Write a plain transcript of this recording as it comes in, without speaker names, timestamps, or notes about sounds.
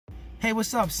Hey,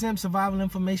 what's up, Sim? Survival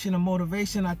information and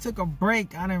motivation. I took a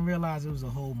break. I didn't realize it was a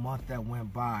whole month that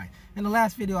went by. In the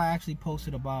last video, I actually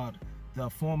posted about the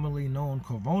formerly known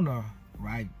corona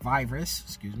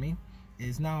virus,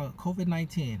 is now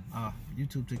COVID-19.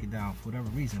 YouTube took it down for whatever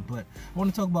reason, but I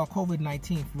want to talk about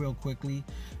COVID-19 real quickly,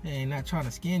 and not trying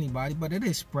to scare anybody, but it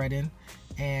is spreading,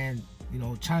 and you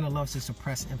know, China loves to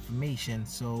suppress information.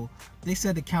 So they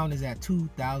said the count is at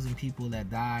 2,000 people that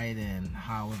died and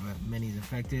however many is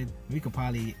infected. We could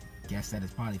probably guess that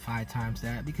it's probably 5 times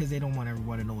that, because they don't want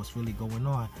everyone to know what's really going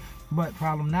on. But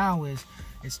problem now is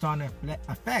it's starting to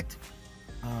affect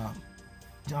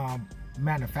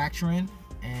manufacturing,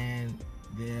 and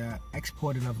they're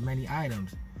exporting of many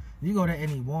items. You go to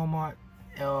any Walmart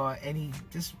or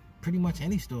just pretty much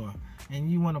any store,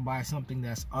 and you want to buy something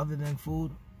that's other than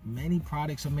food, many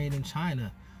products are made in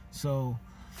China. So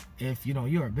if you know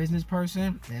you're a business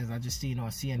person, as I just seen on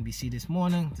CNBC this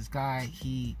morning, this guy,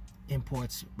 he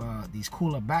imports these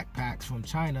cooler backpacks from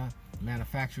China. The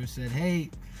manufacturer said,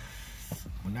 hey,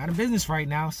 we're not in business right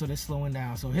now, so they're slowing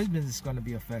down, so his business is going to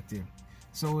be affected.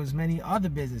 So as many other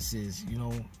businesses, you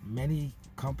know, many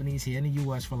companies here in the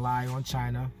US rely on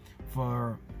China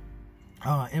for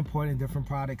importing different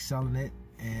products, selling it,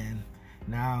 and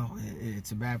now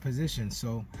it's a bad position.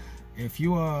 So if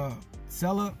you're a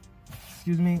seller,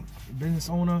 business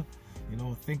owner, you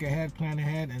know, think ahead, plan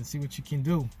ahead, and see what you can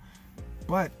do.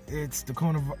 But it's the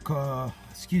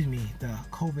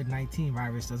COVID-19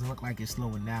 virus doesn't look like it's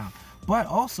slowing down. But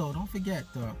also, don't forget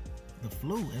the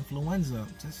flu, influenza,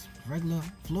 just regular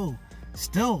flu,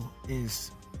 still is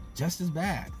just as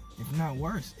bad, if not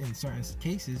worse in certain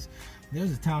cases.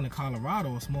 There's a town in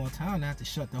Colorado, a small town, that had to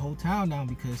shut the whole town down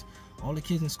because all the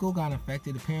kids in school got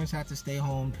infected. The parents had to stay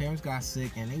home, parents got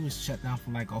sick, and they was shut down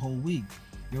for like a whole week.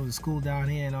 There was a school down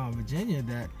here in Virginia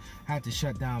that had to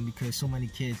shut down because so many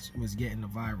kids was getting the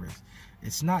virus.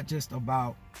 It's not just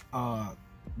about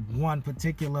one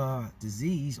particular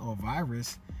disease or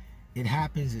virus. It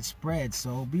happens, it spreads,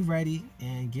 so be ready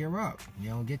and gear up.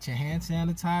 You know, get your hand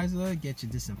sanitizer, get your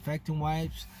disinfectant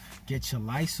wipes, get your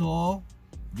Lysol,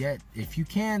 if you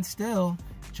can still,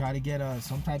 try to get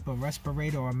some type of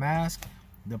respirator or a mask.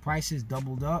 The prices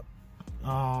doubled up.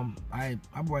 I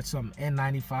bought some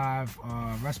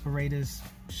N95 respirators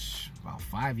about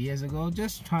 5 years ago,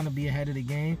 just trying to be ahead of the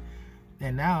game,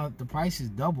 and now the price is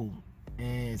doubled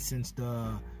since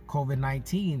the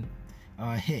COVID-19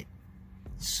 hit.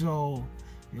 So,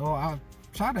 you know, I'll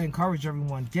try to encourage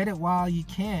everyone, get it while you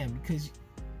can, because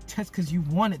just because you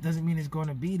want it doesn't mean it's going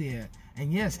to be there.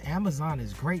 And yes, Amazon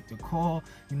is great to call,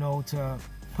 you know, to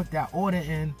put that order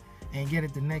in and get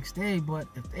it the next day, but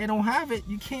if they don't have it,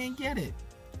 you can't get it.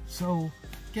 So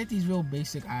get these real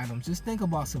basic items. Just think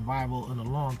about survival in the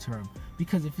long term,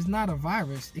 because if it's not a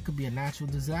virus, it could be a natural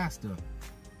disaster.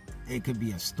 It could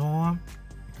be a storm,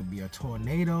 it could be a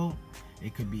tornado,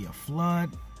 it could be a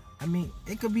flood. I mean,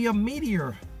 it could be a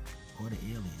meteor or the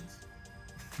aliens.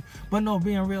 But no,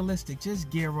 being realistic,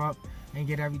 just gear up and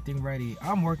get everything ready.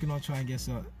 I'm working on trying to get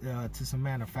to some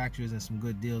manufacturers and some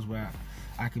good deals where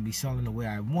I could be selling the way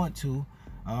I want to.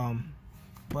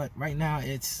 But right now,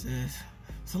 it's a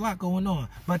lot going on.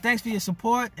 But thanks for your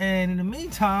support. And in the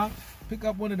meantime, pick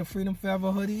up one of the Freedom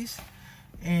Forever hoodies.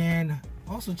 And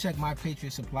also check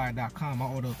mypatriotsupply.com.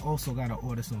 I also got to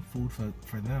order some food for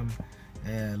them.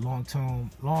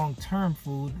 Long-term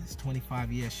food. It's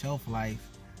 25-year shelf life,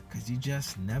 because you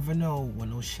just never know when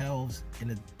those shelves in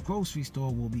the grocery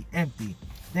store will be empty.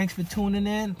 Thanks for tuning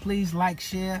in. Please like,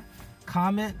 share,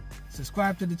 comment,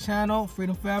 subscribe to the channel.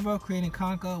 Freedom Forever, Create and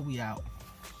Conquer. We out.